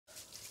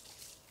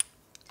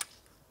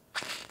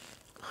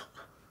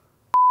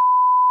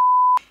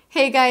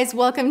Hey guys,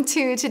 welcome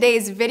to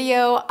today's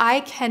video. I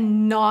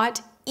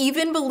cannot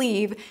even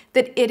believe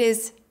that it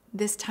is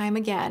this time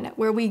again,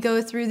 where we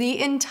go through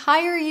the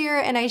entire year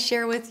and I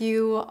share with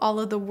you all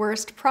of the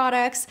worst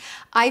products.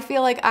 I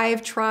feel like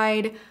I've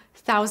tried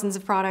thousands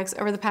of products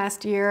over the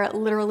past year.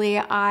 Literally,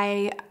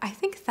 I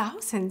think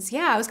thousands.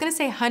 Yeah, I was gonna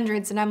say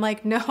hundreds, and I'm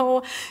like,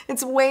 no,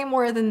 it's way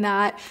more than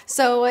that.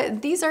 So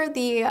these are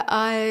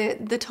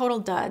the total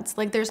duds.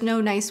 Like, there's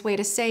no nice way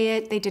to say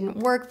it. They didn't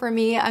work for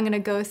me. I'm gonna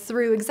go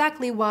through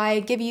exactly why,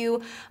 give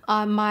you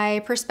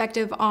my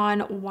perspective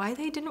on why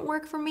they didn't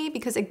work for me.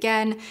 Because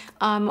again,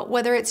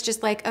 whether it's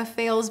just like a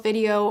fails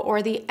video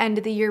or the end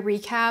of the year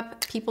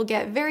recap, people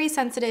get very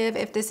sensitive.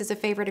 If this is a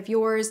favorite of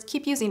yours,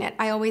 keep using it.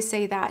 I always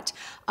say that.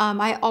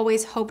 I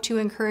always hope to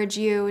encourage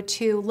you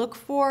to look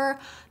for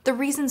the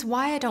reasons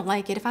why I don't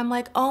like it. If I'm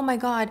like, oh my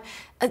God,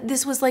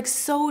 this was like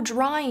so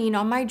drying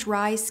on my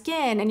dry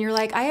skin, and you're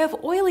like, I have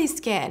oily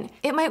skin,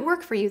 it might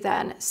work for you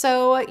then.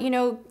 So, you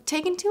know,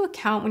 take into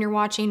account when you're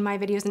watching my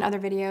videos and other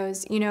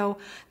videos, you know,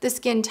 the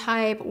skin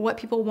type, what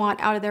people want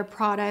out of their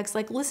products,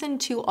 like listen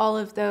to all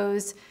of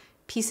those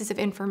pieces of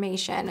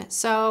information.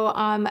 So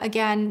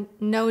again,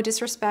 no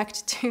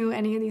disrespect to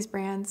any of these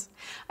brands.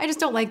 I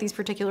just don't like these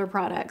particular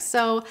products.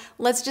 So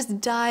let's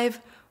just dive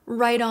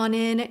right on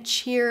in.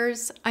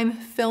 Cheers. I'm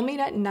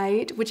filming at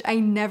night, which I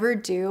never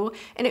do.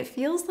 And it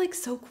feels like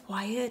so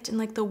quiet, and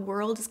like the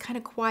world is kind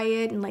of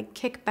quiet and like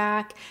kick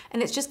back.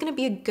 And it's just gonna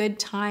be a good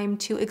time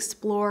to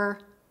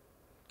explore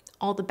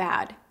all the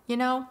bad, you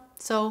know?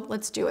 So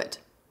let's do it.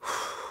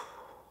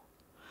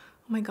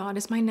 Oh my God,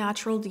 is my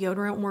natural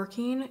deodorant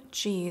working?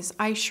 Jeez,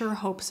 I sure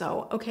hope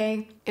so,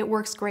 okay? It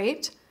works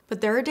great,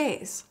 but there are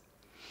days.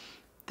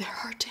 There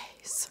are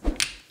days.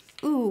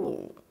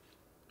 Ooh,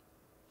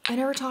 I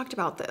never talked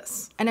about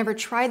this. I never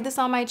tried this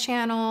on my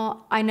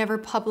channel. I never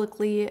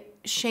publicly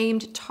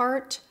shamed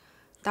Tarte.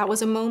 That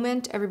was a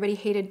moment. Everybody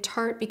hated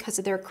Tarte because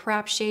of their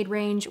crap shade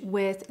range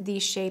with the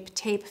Shape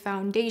Tape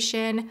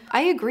foundation.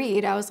 I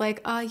agreed. I was like,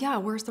 yeah,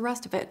 where's the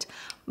rest of it?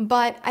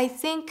 But I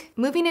think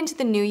moving into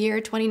the new year,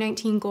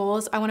 2019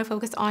 goals, I want to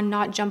focus on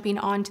not jumping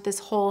onto this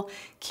whole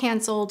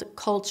canceled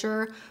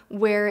culture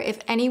where if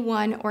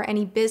anyone or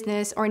any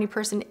business or any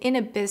person in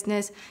a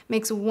business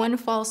makes one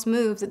false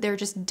move, that they're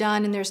just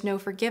done and there's no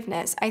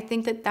forgiveness. I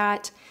think that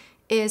that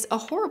is a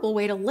horrible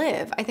way to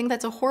live. I think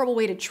that's a horrible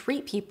way to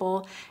treat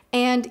people.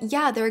 And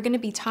yeah, there are gonna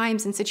be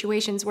times and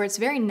situations where it's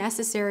very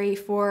necessary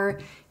for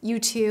you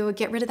to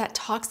get rid of that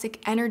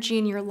toxic energy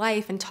in your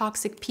life and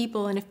toxic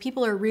people. And if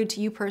people are rude to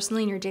you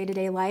personally in your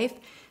day-to-day life,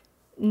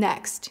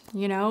 next,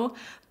 you know?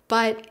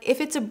 But if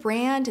it's a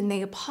brand and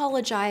they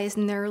apologize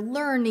and they're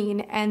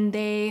learning and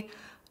they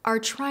are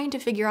trying to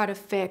figure out a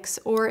fix,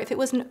 or if it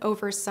was an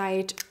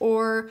oversight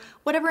or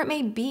whatever it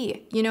may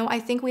be, you know, I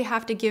think we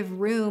have to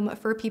give room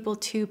for people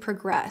to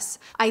progress.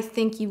 I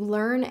think you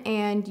learn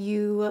and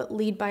you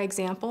lead by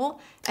example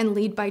and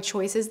lead by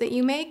choices that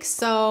you make.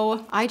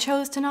 So I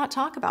chose to not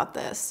talk about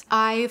this.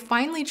 I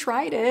finally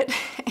tried it,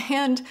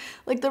 and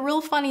like the real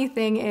funny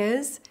thing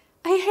is,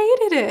 I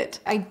hated it.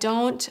 I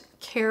don't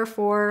care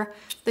for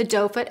the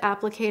doe foot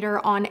applicator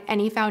on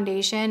any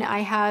foundation. I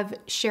have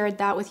shared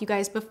that with you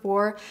guys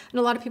before, and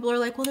a lot of people are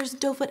like, well, there's a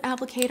doe foot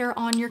applicator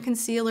on your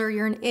concealer,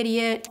 you're an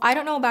idiot. I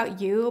don't know about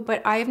you,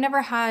 but I've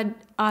never had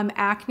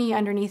acne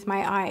underneath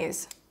my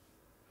eyes.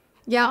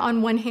 Yeah,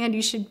 on one hand,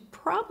 you should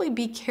probably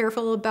be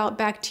careful about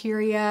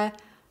bacteria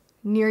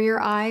near your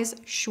eyes,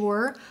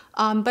 sure.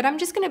 But I'm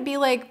just gonna be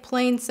like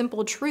plain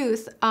simple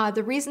truth.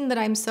 The reason that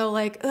I'm so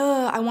like,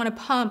 ugh, I wanna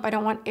pump, I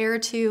don't want air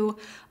to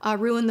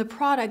ruin the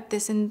product,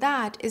 this and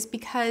that, is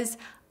because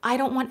I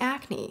don't want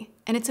acne.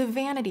 And it's a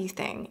vanity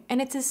thing.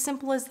 And it's as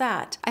simple as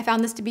that. I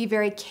found this to be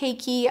very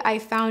cakey. I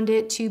found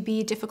it to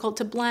be difficult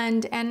to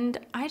blend, and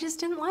I just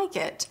didn't like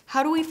it.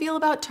 How do we feel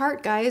about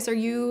Tarte, guys? Are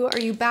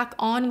you back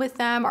on with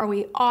them? Are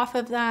we off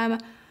of them?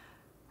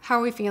 How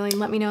are we feeling?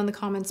 Let me know in the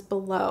comments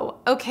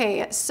below.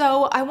 Okay,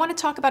 so I want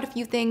to talk about a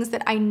few things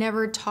that I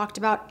never talked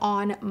about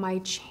on my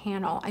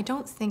channel. I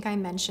don't think I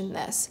mentioned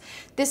this.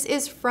 This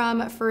is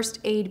from First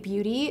Aid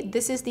Beauty.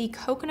 This is the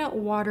coconut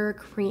water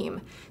cream.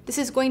 This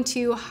is going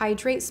to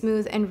hydrate,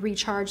 smooth, and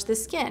recharge the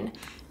skin.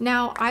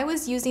 Now, I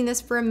was using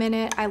this for a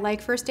minute. I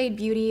like First Aid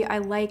Beauty. I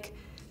like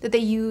that they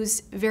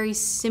use very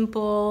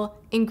simple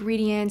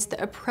ingredients.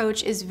 The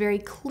approach is very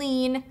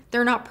clean.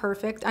 They're not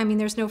perfect. I mean,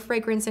 there's no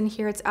fragrance in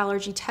here. It's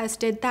allergy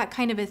tested, that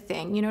kind of a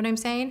thing. You know what I'm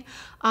saying?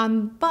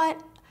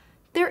 But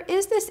there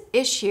is this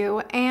issue,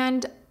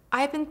 and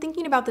I've been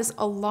thinking about this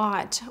a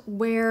lot,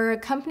 where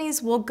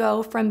companies will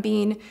go from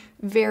being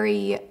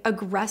very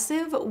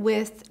aggressive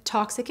with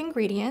toxic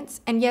ingredients,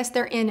 and yes,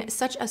 they're in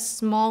such a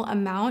small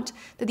amount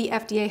that the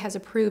FDA has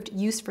approved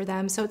use for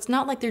them, so it's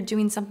not like they're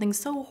doing something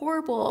so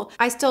horrible.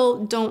 I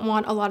still don't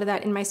want a lot of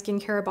that in my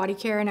skincare or body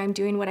care, and I'm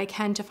doing what I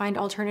can to find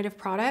alternative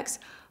products,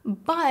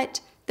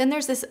 but then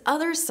there's this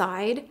other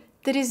side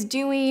that is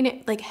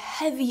doing like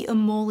heavy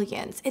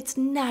emollients. It's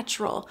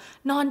natural,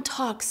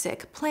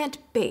 non-toxic,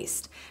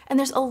 plant-based, and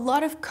there's a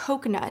lot of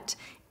coconut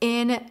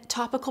in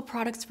topical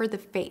products for the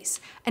face.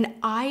 And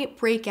I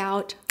break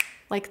out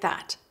like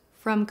that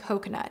from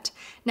coconut.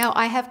 Now,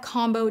 I have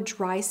combo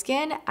dry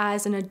skin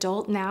as an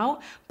adult now,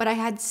 but I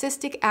had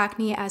cystic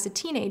acne as a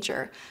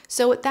teenager.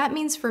 So what that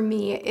means for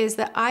me is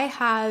that I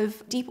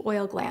have deep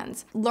oil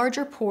glands,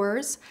 larger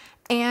pores,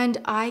 and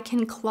I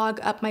can clog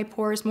up my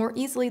pores more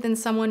easily than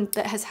someone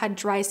that has had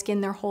dry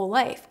skin their whole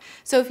life.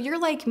 So if you're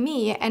like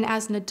me and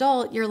as an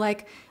adult, you're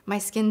like, my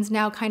skin's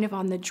now kind of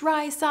on the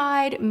dry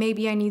side,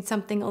 maybe I need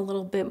something a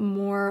little bit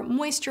more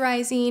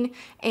moisturizing,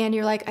 and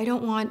you're like, I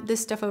don't want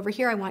this stuff over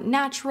here, I want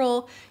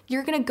natural,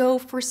 you're gonna go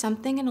for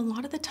something, and a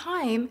lot of the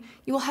time,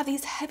 you will have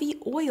these heavy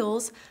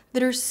oils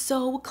that are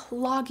so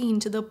clogging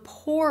to the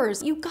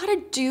pores. You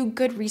gotta do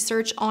good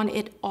research on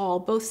it all,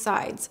 both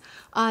sides.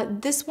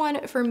 This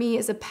one for me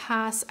is a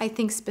pass, I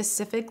think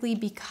specifically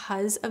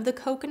because of the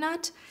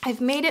coconut.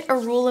 I've made it a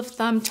rule of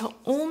thumb to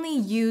only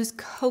use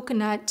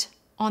coconut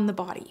on the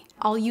body.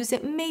 I'll use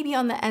it maybe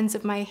on the ends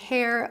of my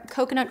hair.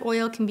 Coconut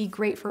oil can be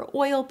great for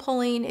oil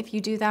pulling. If you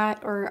do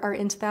that or are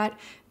into that,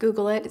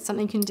 Google it. It's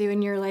something you can do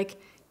in your like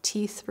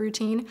teeth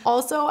routine.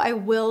 Also, I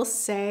will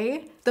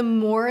say the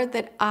more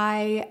that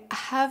I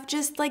have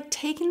just like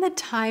taken the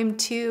time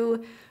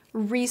to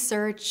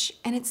research,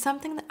 and it's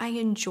something that I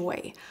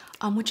enjoy,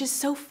 which is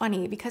so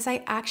funny because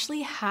I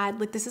actually had,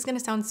 like, this is gonna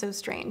sound so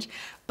strange,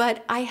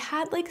 but I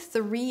had like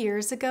 3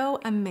 years ago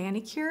a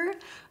manicure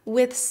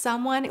with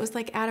someone. It was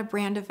like at a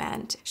brand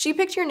event. She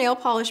picked your nail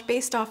polish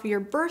based off of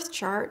your birth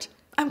chart.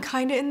 I'm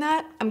kind of in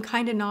that, I'm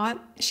kind of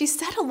not. She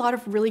said a lot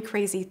of really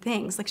crazy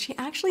things. Like, she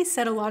actually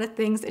said a lot of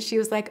things that she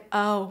was like,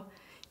 oh,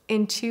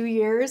 in 2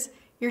 years,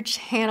 your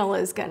channel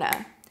is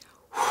gonna,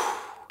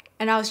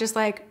 and I was just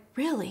like,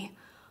 really?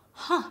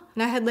 Huh.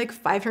 And I had like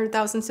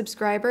 500,000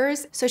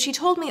 subscribers. So she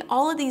told me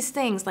all of these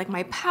things, like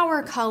my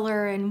power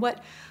color and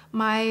what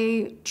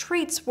my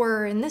traits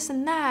were and this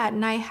and that.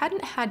 And I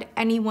hadn't had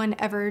anyone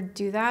ever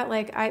do that.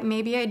 Like,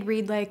 maybe I'd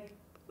read like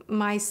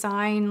my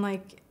sign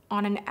like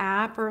on an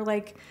app, or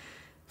like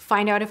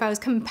find out if I was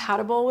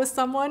compatible with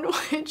someone,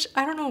 which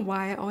I don't know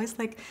why. I always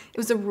like, it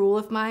was a rule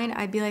of mine.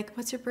 I'd be like,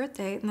 what's your birth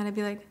date? And then I'd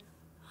be like,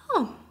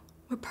 oh,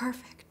 we're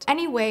perfect.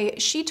 Anyway,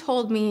 she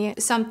told me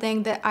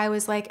something that I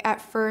was like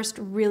at first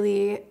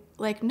really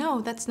like,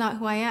 no, that's not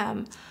who I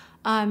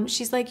am.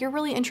 She's like, you're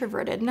really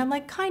introverted. And I'm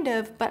like, kind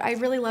of, but I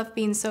really love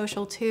being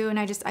social too. And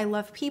I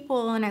love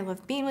people and I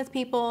love being with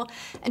people.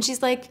 And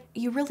she's like,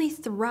 you really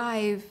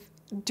thrive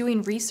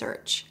doing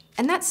research.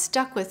 And that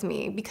stuck with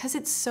me because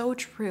it's so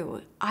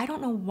true. I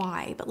don't know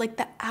why, but like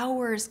the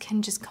hours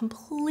can just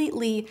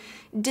completely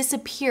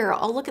disappear.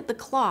 I'll look at the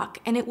clock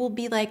and it will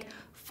be like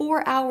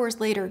 4 hours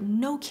later,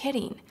 no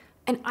kidding.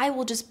 And I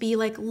will just be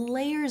like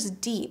layers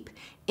deep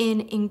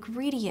in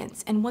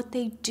ingredients and what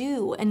they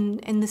do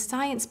and the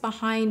science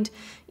behind,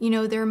 you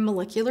know, their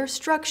molecular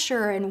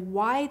structure and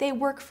why they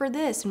work for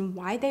this and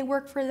why they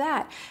work for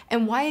that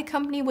and why a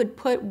company would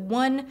put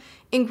one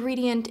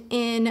ingredient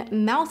in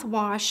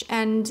mouthwash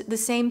and the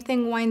same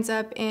thing winds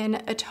up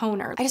in a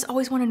toner. I just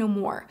always want to know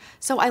more.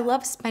 So I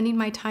love spending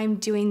my time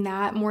doing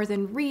that more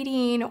than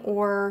reading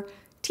or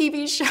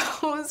TV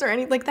shows or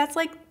anything. Like, that's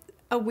like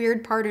a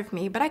weird part of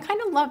me, but I kind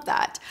of love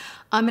that.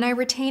 And I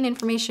retain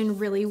information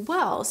really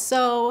well.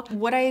 So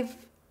what I've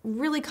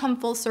really come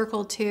full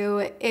circle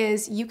to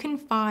is you can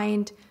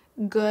find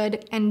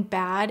good and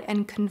bad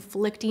and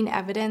conflicting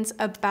evidence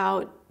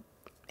about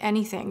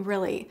anything,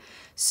 really.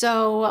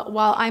 So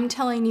while I'm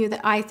telling you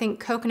that I think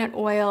coconut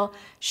oil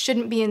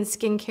shouldn't be in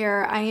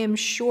skincare, I am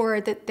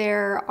sure that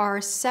there are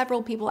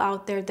several people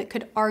out there that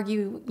could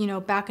argue, you know,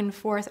 back and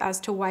forth as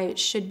to why it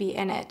should be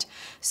in it.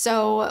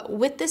 So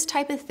with this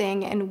type of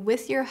thing and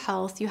with your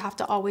health, you have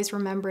to always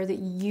remember that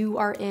you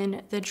are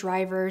in the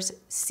driver's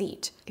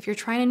seat. If you're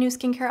trying a new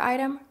skincare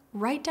item,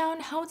 write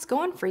down how it's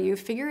going for you.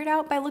 Figure it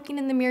out by looking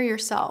in the mirror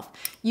yourself.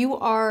 You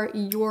are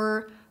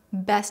your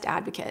best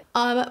advocate.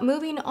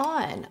 Moving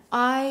on,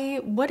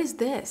 what is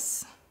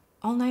this?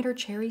 All-nighter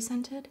cherry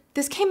scented?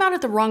 This came out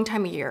at the wrong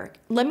time of year.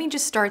 Let me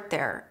just start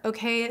there,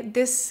 okay?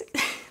 This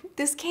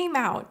came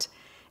out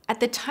at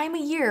the time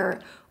of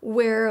year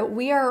where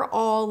we are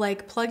all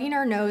like plugging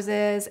our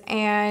noses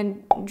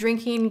and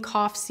drinking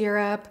cough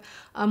syrup,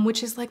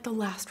 which is like the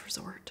last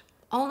resort.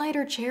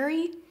 All-nighter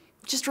cherry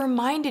just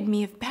reminded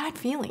me of bad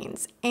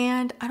feelings,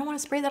 and I don't want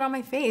to spray that on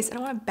my face. I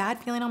don't want a bad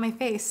feeling on my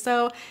face.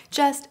 So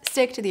just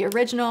stick to the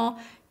original.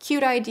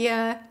 Cute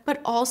idea, but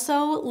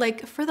also,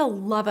 like, for the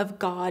love of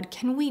God,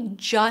 can we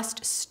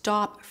just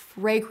stop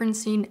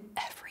fragrancing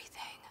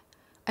everything?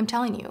 I'm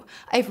telling you,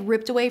 I've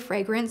ripped away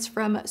fragrance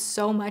from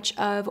so much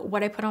of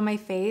what I put on my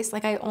face.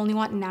 Like, I only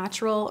want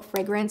natural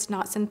fragrance,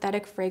 not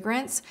synthetic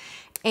fragrance.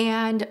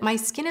 And my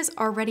skin is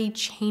already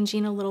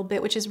changing a little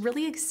bit, which is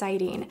really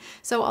exciting.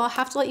 So I'll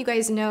have to let you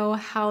guys know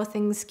how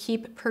things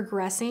keep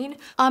progressing.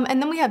 And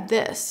then we have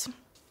this.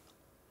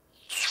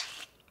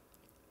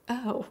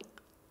 Oh.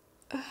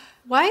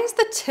 Why is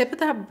the tip of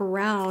that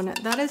brown?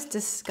 That is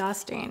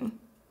disgusting.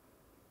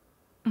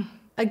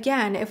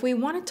 Again, if we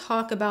want to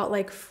talk about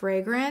like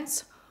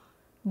fragrance,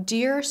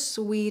 dear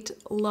sweet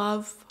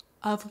love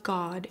of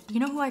God. You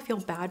know who I feel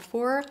bad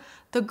for?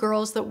 The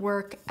girls that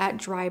work at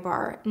Dry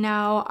Bar.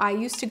 Now, I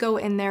used to go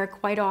in there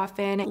quite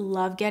often,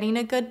 love getting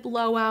a good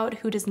blowout.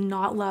 Who does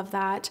not love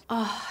that?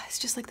 Oh, it's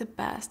just like the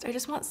best. I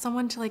just want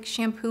someone to like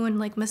shampoo and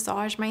like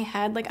massage my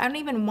head. Like I don't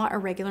even want a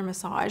regular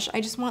massage. I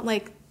just want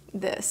like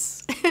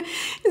this.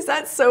 Is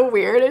that so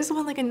weird? I just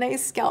want like a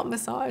nice scalp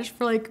massage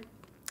for like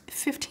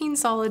 15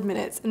 solid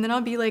minutes and then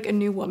I'll be like a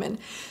new woman.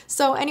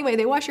 So anyway,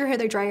 they wash your hair,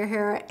 they dry your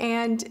hair,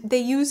 and they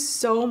use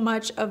so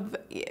much of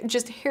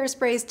just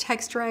hairsprays,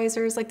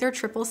 texturizers, like their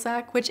triple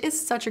sec, which is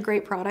such a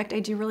great product. I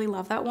do really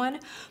love that one.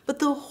 But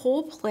the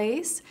whole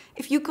place,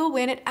 if you go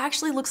in, it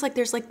actually looks like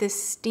there's like this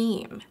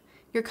steam.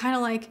 You're kind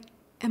of like,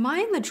 am I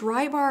in the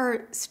Dry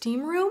Bar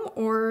steam room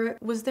or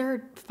was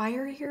there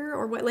fire here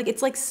or what? Like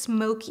it's like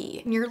smoky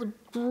and you're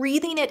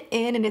breathing it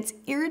in and it's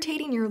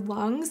irritating your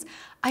lungs.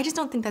 I just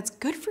don't think that's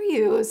good for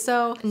you.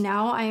 So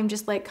now I am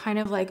just like kind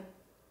of like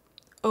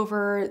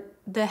over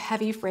the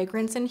heavy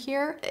fragrance in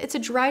here. It's a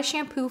dry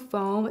shampoo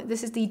foam.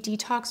 This is the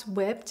Detox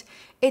Whipped.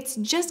 It's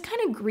just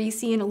kind of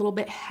greasy and a little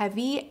bit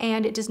heavy,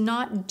 and it does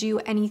not do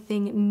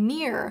anything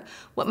near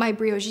what my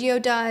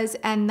Briogeo does,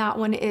 and that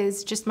one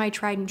is just my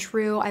tried and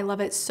true. I love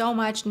it so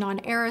much,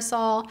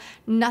 non-aerosol,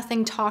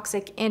 nothing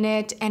toxic in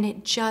it, and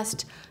it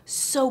just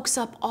soaks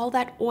up all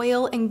that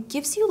oil and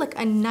gives you like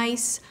a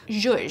nice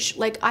zhuzh.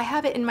 Like I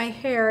have it in my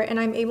hair and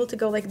I'm able to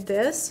go like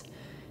this,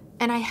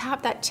 and I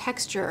have that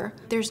texture.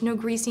 There's no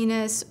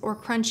greasiness or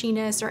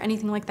crunchiness or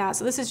anything like that.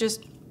 So this is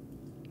just,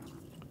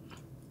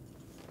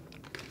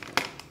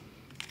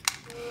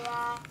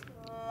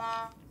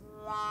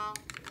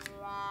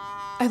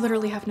 I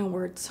literally have no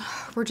words.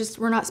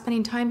 We're not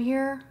spending time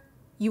here.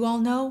 You all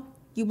know,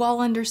 you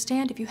all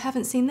understand. If you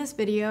haven't seen this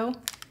video,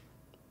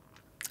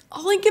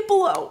 I'll link it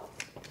below.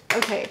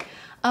 Okay,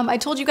 I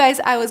told you guys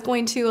I was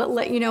going to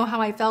let you know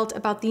how I felt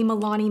about the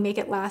Milani Make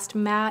It Last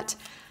Matte.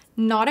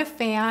 Not a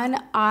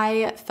fan.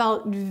 I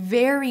felt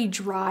very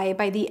dry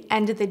by the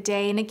end of the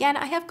day. And again,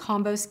 I have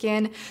combo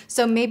skin,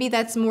 so maybe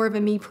that's more of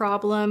a me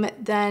problem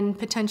than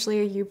potentially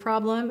a you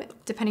problem,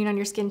 depending on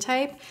your skin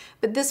type.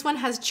 But this one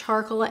has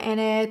charcoal in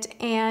it,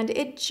 and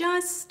it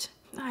just,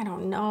 I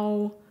don't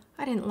know.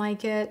 I didn't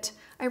like it.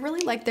 I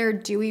really like their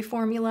dewy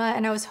formula,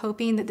 and I was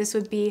hoping that this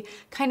would be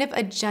kind of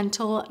a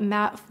gentle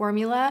matte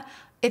formula.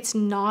 It's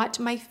not.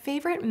 My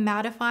favorite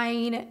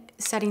mattifying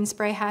setting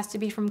spray has to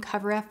be from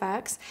Cover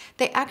FX.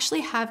 They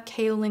actually have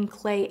kaolin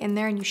clay in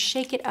there, and you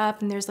shake it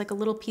up and there's like a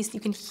little piece you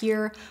can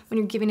hear when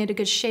you're giving it a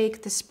good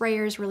shake. The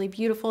sprayer is really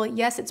beautiful.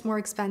 Yes, it's more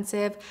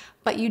expensive,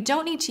 but you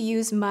don't need to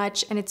use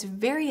much, and it's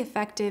very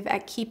effective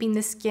at keeping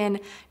the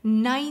skin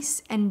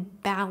nice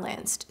and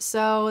balanced.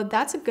 So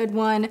that's a good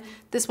one.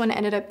 This one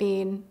ended up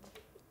being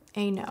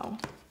a no.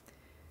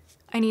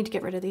 I need to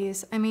get rid of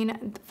these. I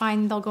mean,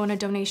 fine, they'll go in a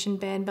donation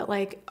bin, but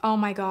like, oh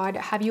my God,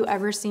 have you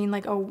ever seen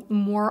like a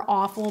more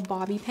awful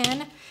bobby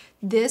pin?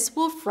 This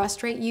will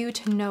frustrate you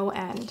to no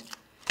end.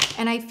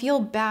 And I feel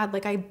bad,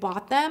 like I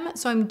bought them,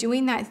 so I'm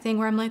doing that thing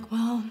where I'm like,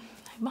 well,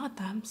 I bought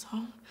them, so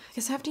I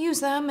guess I have to use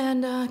them.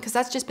 And cause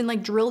that's just been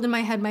like drilled in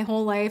my head my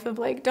whole life of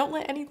like, don't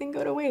let anything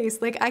go to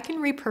waste. Like I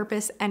can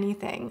repurpose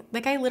anything.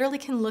 Like I literally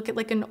can look at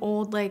like an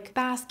old like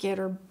basket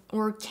or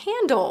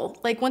candle,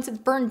 like once it's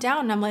burned down,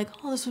 and I'm like,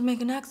 oh, this would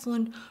make an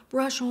excellent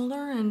brush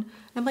holder. And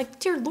I'm like,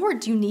 dear Lord,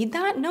 do you need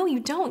that? No,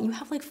 you don't. You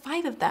have like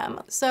 5 of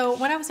them. So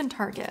when I was in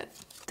Target,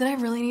 did I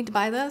really need to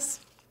buy this?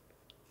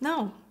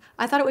 No.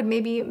 I thought it would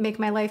maybe make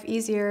my life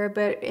easier,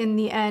 but in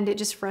the end, it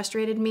just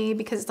frustrated me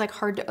because it's like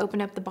hard to open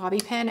up the bobby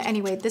pin.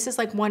 Anyway, this is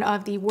like one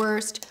of the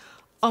worst.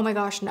 Oh my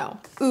gosh, no.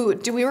 Ooh,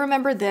 do we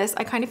remember this?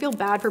 I kind of feel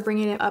bad for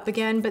bringing it up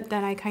again, but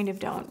then I kind of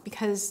don't,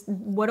 because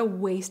what a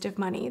waste of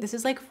money. This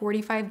is like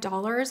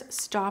 $45.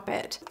 Stop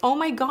it. Oh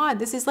my God,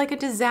 this is like a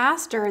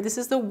disaster. This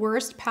is the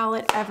worst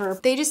palette ever.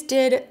 They just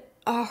did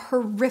a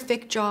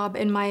horrific job,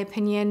 in my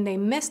opinion. They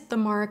missed the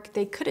mark.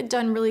 They could have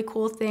done really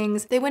cool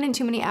things. They went in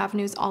too many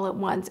avenues all at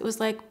once. It was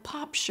like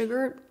Pop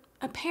Sugar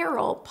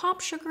apparel,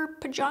 Pop Sugar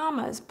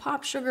pajamas,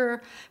 Pop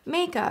Sugar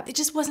makeup. It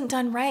just wasn't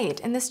done right.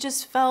 And this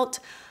just felt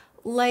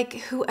like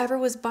whoever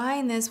was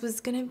buying this was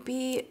gonna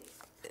be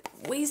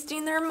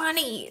wasting their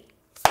money.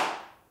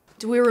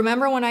 Do we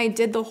remember when I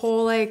did the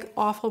whole like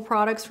awful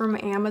products from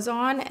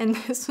Amazon and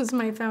this was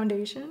my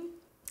foundation?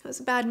 It was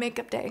a bad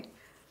makeup day.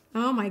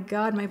 Oh my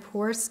God, my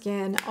poor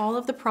skin. All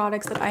of the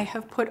products that I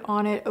have put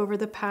on it over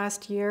the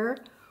past year,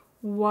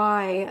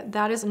 why?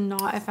 That is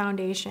not a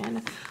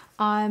foundation.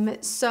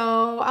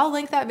 So I'll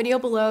link that video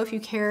below if you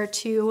care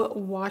to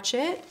watch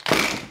it.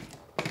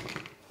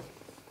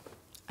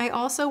 I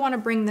also want to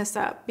bring this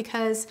up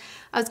because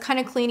I was kind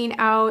of cleaning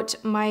out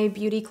my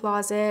beauty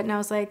closet, and I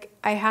was like,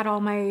 I had all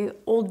my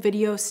old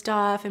video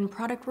stuff and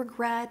product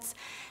regrets,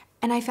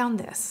 and I found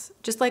this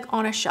just like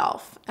on a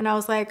shelf, and I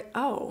was like,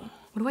 oh,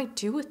 what do I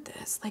do with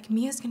this? Like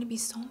Mia's gonna be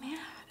so mad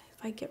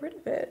if I get rid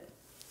of it.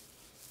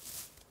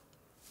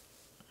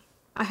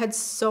 I had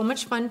so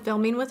much fun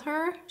filming with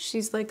her.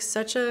 She's like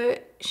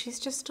she's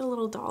just a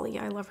little dolly.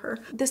 I love her.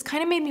 This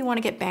kind of made me want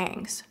to get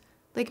bangs.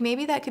 Like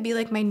maybe that could be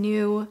like my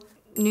new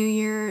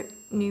year,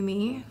 new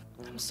me.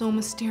 I'm so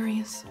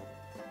mysterious.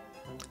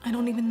 I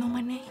don't even know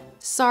my name.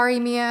 Sorry,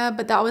 Mia,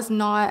 but that was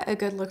not a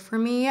good look for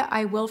me.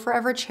 I will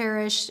forever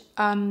cherish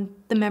the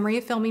memory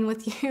of filming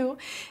with you,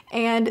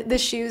 and the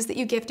shoes that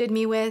you gifted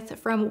me with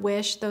from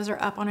Wish, those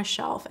are up on a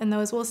shelf, and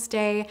those will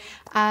stay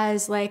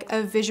as like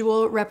a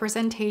visual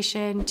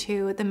representation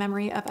to the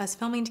memory of us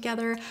filming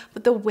together,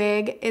 but the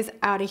wig is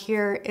out of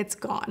here, it's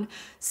gone.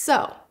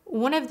 So,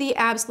 one of the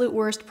absolute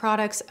worst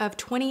products of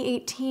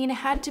 2018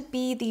 had to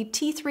be the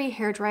T3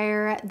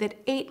 hairdryer that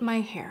ate my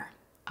hair.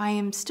 I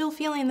am still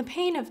feeling the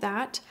pain of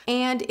that,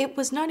 and it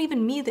was not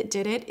even me that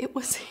did it. It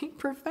was a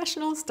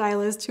professional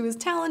stylist who is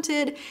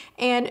talented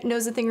and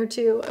knows a thing or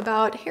two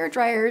about hair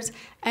dryers,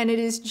 and it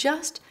is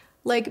just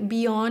like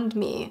beyond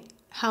me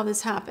how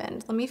this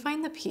happened. Let me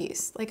find the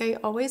piece. Like I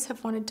always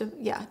have wanted to,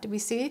 yeah, did we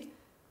see?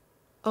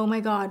 Oh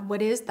my God,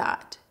 what is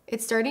that?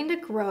 It's starting to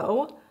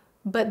grow,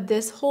 but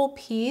this whole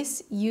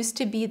piece used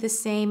to be the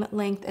same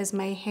length as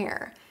my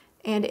hair,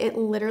 and it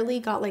literally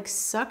got like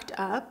sucked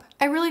up.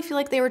 I really feel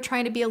like they were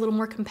trying to be a little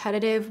more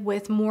competitive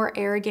with more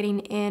air getting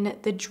in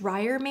the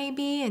dryer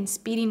maybe and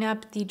speeding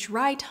up the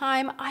dry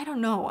time. I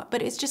don't know,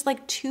 but it's just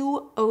like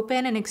too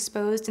open and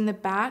exposed in the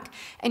back,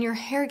 and your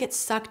hair gets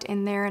sucked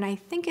in there, and I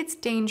think it's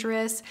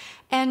dangerous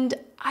and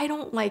I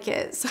don't like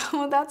it.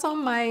 So that's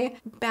on my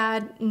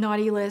bad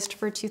naughty list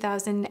for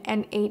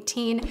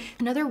 2018.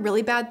 Another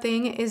really bad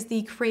thing is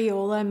the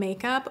Crayola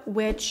makeup,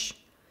 which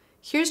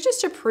here's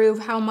just to prove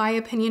how my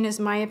opinion is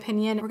my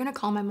opinion. We're gonna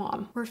call my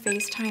mom. We're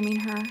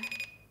FaceTiming her.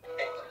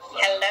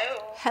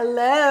 Hello.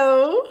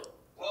 Hello.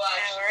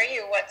 How are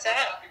you? What's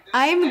up?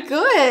 I'm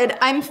good.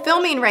 I'm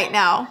filming right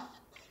now.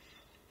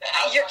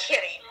 You're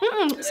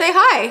kidding. Say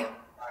hi.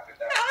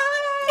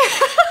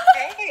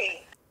 Hi.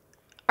 Hey.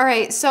 All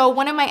right, so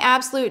one of my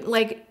absolute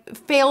like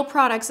fail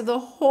products of the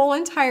whole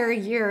entire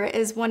year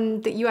is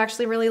one that you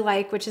actually really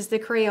like, which is the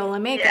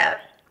Crayola makeup. Yes.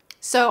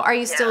 So are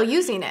you still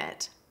using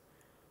it?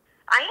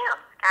 I am,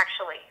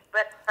 actually.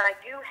 But I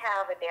do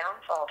have a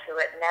downfall to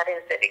it, and that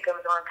is that it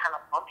goes on kind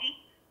of lumpy.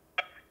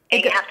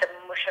 And you have to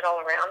mush it all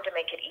around to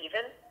make it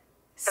even.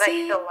 But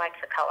I still like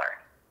the color.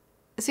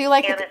 So you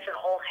like and it's an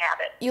old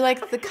habit. You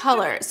like the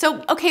color.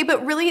 So, okay,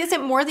 but really is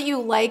it more that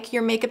you like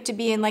your makeup to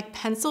be in like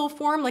pencil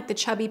form, like the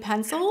chubby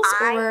pencils?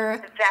 Or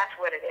that's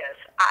what it is.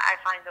 I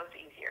find those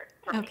easier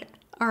for me.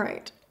 All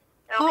right.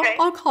 Okay.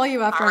 I'll call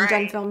you after I'm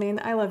done right. filming.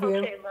 I love you.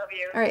 Okay, love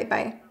you. All right,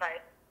 bye. Bye.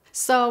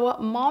 So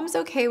mom's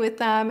okay with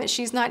them.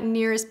 She's not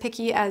near as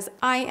picky as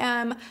I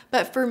am,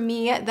 but for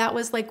me, that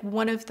was like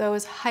one of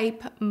those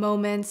hype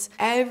moments.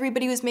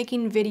 Everybody was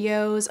making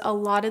videos. A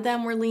lot of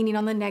them were leaning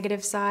on the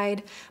negative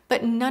side,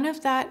 but none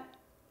of that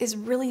is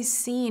really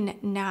seen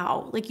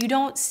now. Like you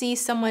don't see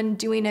someone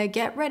doing a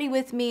get ready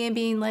with me and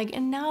being like,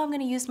 and now I'm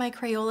gonna use my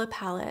Crayola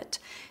palette.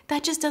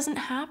 That just doesn't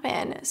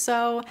happen.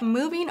 So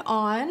moving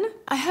on,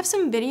 I have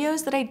some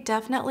videos that I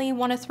definitely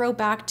wanna throw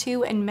back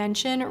to and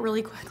mention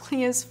really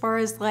quickly as far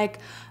as like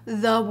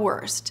the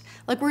worst.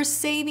 Like we're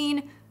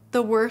saving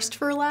the worst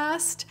for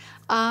last.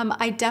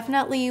 I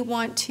definitely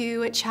want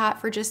to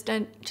chat for just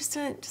a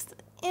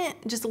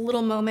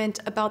little moment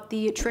about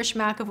the Trish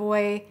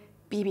McEvoy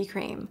BB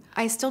cream.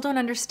 I still don't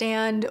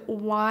understand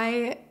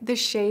why the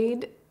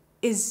shade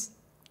is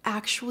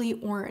actually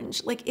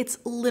orange. Like it's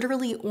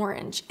literally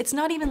orange. It's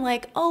not even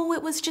like, oh,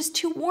 it was just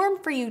too warm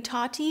for you,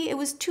 Tati. It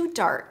was too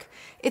dark.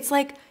 It's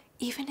like,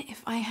 even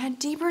if I had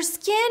deeper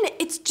skin,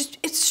 it's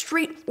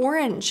straight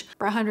orange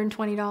for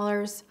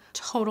 $120.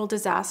 Total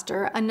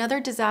disaster. Another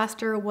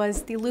disaster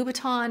was the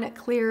Louboutin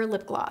clear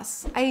lip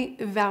gloss. I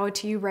vow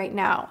to you right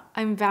now,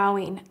 I'm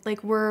vowing,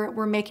 like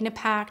we're making a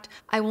pact.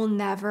 I will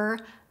never,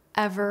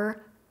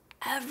 ever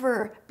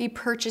be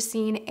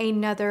purchasing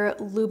another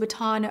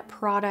Louboutin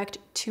product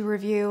to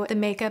review. The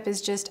makeup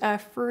is just a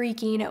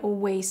freaking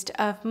waste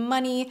of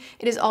money.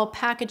 It is all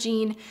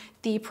packaging.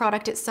 The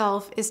product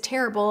itself is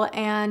terrible,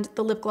 and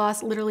the lip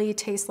gloss literally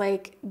tastes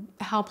like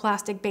how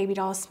plastic baby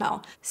dolls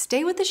smell.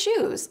 Stay with the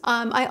shoes.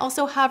 I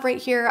also have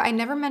right here, I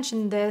never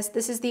mentioned this.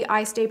 This is the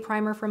Eye Stay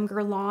Primer from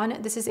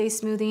Guerlain. This is a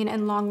smoothing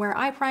and long wear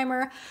eye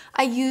primer.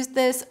 I used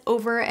this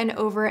over and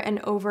over and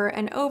over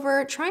and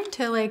over, trying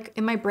to like,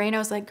 in my brain, I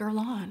was like,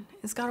 Guerlain,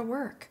 it's gotta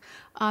work.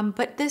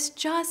 But this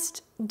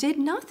just did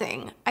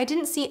nothing. I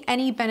didn't see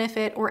any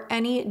benefit or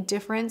any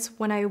difference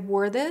when I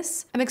wore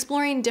this. I'm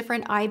exploring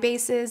different eye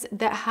bases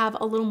that have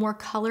a little more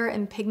color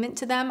and pigment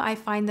to them. I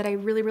find that I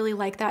really, really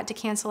like that to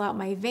cancel out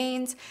my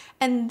veins.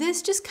 And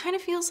this just kind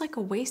of feels like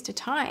a waste of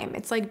time.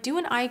 It's like do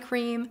an eye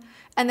cream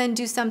and then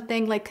do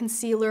something like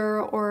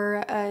concealer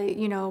or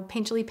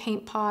Painterly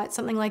Paint Pot,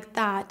 something like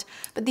that.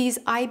 But these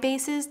eye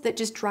bases that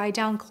just dry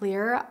down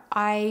clear,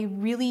 I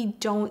really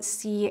don't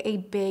see a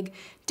big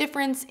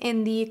difference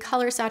in the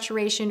color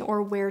saturation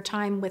or wear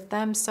time with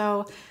them.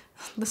 So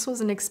this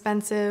was an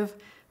expensive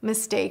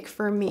mistake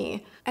for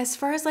me. As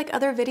far as like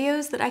other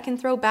videos that I can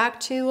throw back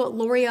to,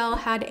 L'Oreal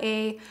had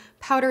a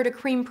powder to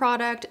cream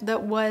product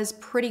that was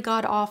pretty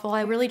god awful.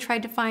 I really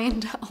tried to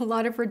find a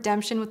lot of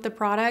redemption with the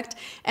product,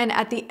 and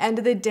at the end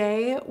of the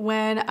day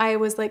when I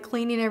was like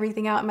cleaning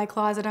everything out in my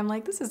closet, I'm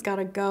like, this has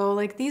gotta go.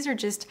 Like these are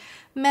just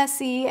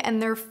messy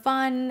and they're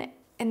fun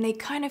and they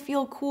kind of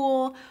feel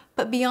cool,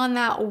 but beyond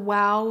that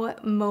wow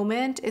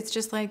moment, it's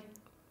just like,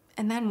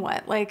 and then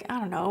what? Like, I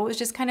don't know, it was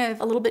just kind of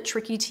a little bit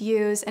tricky to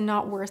use and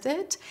not worth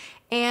it.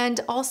 And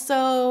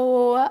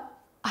also,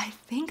 I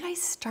think I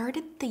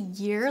started the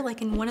year,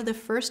 like in one of the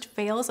first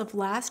fails of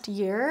last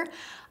year,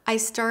 I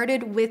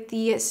started with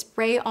the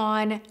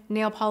spray-on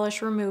nail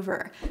polish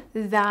remover.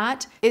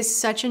 That is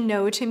such a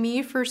no to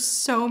me for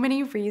so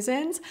many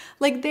reasons.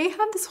 Like, they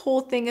have this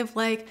whole thing of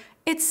like,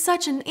 it's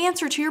such an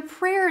answer to your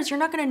prayers. You're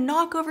not gonna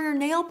knock over your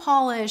nail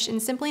polish.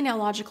 And Simply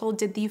Nailogical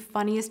did the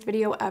funniest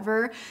video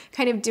ever,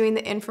 kind of doing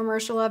the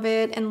infomercial of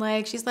it. And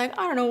like, she's like,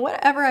 I don't know,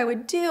 whatever I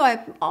would do,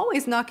 I'm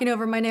always knocking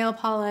over my nail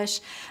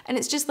polish. And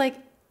it's just like,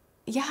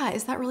 yeah,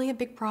 is that really a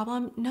big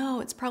problem?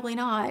 No, it's probably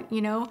not,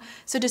 you know?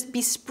 So just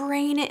be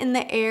spraying it in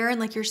the air and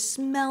like you're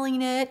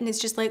smelling it and it's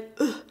just like,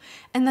 ugh.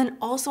 And then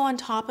also on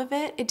top of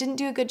it, it didn't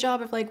do a good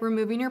job of like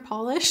removing your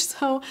polish.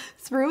 So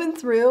through and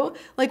through,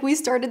 like we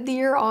started the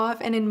year off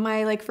and in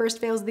my like first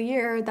fails of the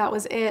year, that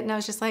was it. And I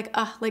was just like,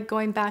 like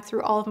going back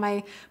through all of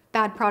my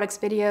bad products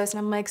videos and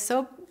I'm like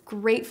so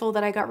grateful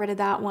that I got rid of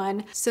that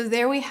one. So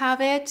there we have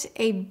it,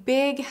 a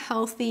big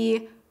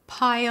healthy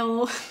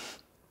pile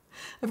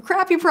of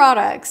crappy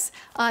products.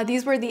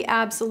 These were the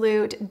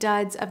absolute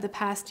duds of the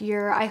past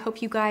year. I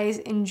hope you guys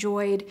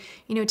enjoyed,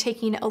 you know,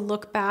 taking a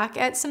look back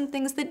at some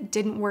things that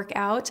didn't work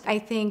out. I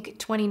think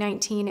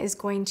 2019 is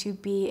going to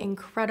be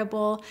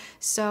incredible.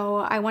 So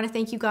I want to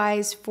thank you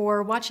guys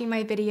for watching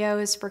my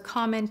videos, for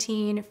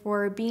commenting,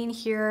 for being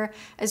here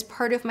as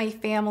part of my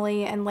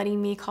family and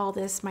letting me call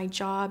this my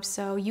job.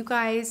 So you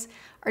guys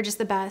are just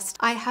the best.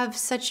 I have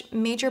such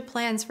major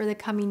plans for the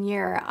coming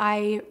year.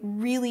 I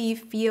really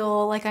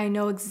feel like I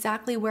know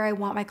exactly where I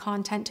want my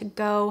content to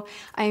go.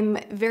 I'm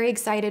very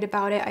excited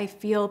about it. I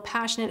feel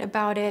passionate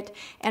about it,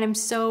 and I'm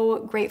so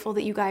grateful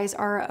that you guys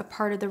are a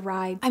part of the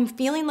ride. I'm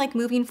feeling like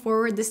moving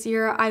forward this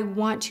year, I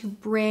want to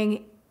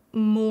bring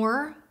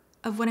more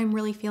of what I'm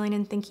really feeling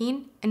and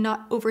thinking and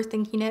not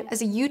overthinking it.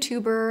 As a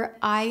YouTuber,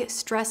 I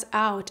stress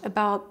out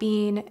about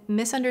being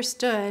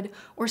misunderstood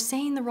or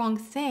saying the wrong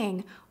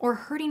thing or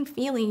hurting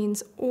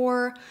feelings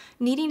or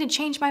needing to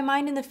change my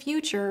mind in the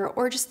future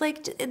or just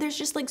like, there's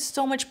just like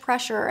so much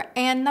pressure.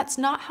 And that's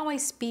not how I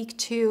speak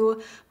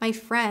to my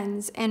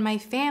friends and my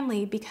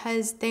family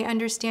because they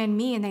understand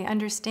me and they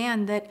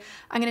understand that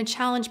I'm gonna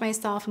challenge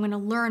myself, I'm gonna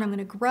learn, I'm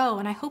gonna grow.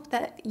 And I hope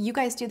that you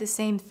guys do the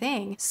same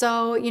thing.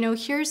 So, you know,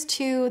 here's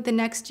to the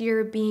next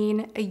year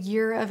being a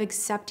year of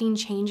accepting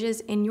changes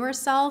in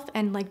yourself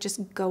and like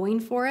just going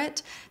for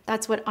it.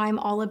 That's what I'm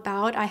all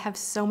about. I have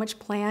so much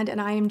planned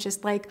and I am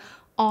just like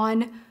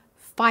on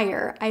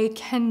fire. I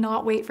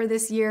cannot wait for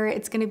this year.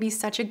 It's going to be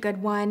such a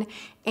good one.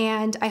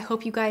 And I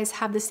hope you guys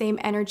have the same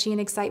energy and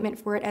excitement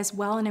for it as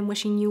well. And I'm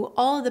wishing you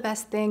all of the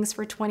best things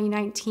for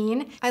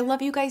 2019. I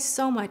love you guys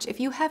so much. If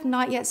you have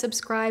not yet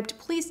subscribed,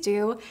 please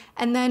do.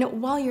 And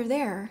then while you're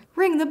there,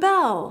 ring the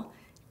bell.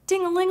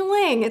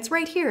 Ding-a-ling-a-ling, it's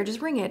right here,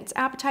 just ring it. It's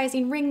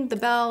appetizing, ring the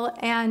bell,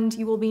 and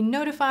you will be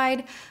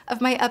notified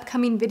of my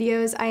upcoming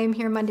videos. I am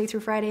here Monday through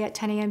Friday at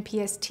 10 a.m.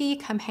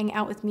 PST. Come hang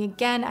out with me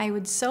again. I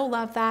would so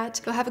love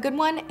that. Go have a good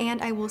one,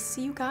 and I will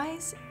see you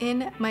guys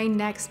in my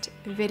next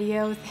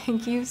video.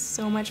 Thank you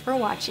so much for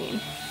watching.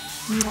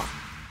 Mwah.